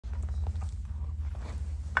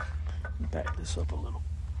back this up a little.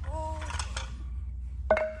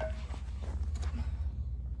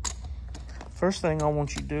 First thing I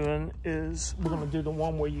want you doing is we're going to do the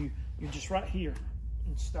one where you're just right here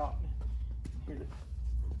and stop me.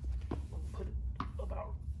 Put it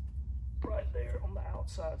about right there on the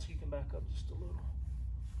outside so you can back up just a little.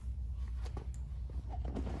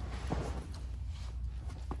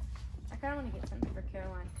 I kind of want to get something for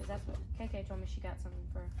Caroline because that's what KK told me she got something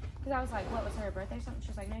for. Because I was like, what was her birthday or something? She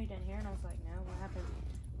was like, no, you didn't hear. And I was like, no, what happened?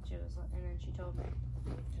 She was like, and then she told me.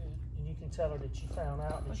 And you can tell her that you found out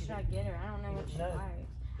that what you should I get her? I don't know what she likes.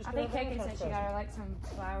 I think KK said she got her like some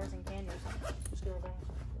flowers and candy or something. Just go around.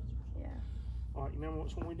 Yeah. All right, you remember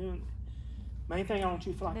what we're doing? Main thing I want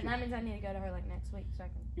you to feel like. Then that means I need to go to her like next week so I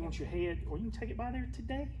can. You want your head, or you can take it by there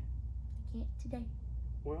today. I can't today.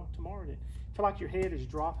 Well, tomorrow then. Feel like your head is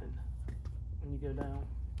dropping when you go down.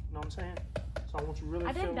 You know what I'm saying? So I want you really.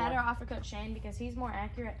 I did better off of Coach Shane because he's more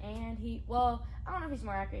accurate and well, I don't know if he's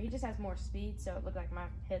more accurate. He just has more speed, so it looked like my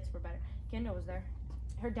hits were better. Kendall was there.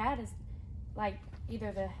 Her dad is like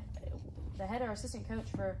either the head or assistant coach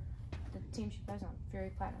for the team she plays on,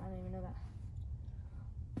 Fury Platinum. I didn't even know that.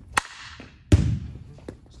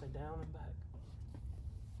 Stay down and back.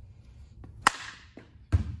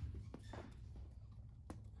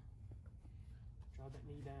 Drive that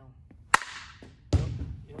knee down.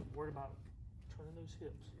 Yep, worried about turning those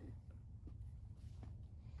hips.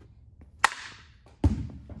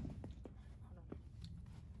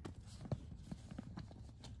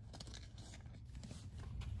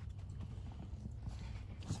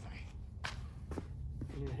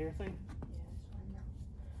 You need a hair thing? Yeah, that's fine now.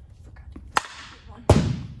 Forgot to get one.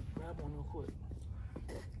 Grab one real quick.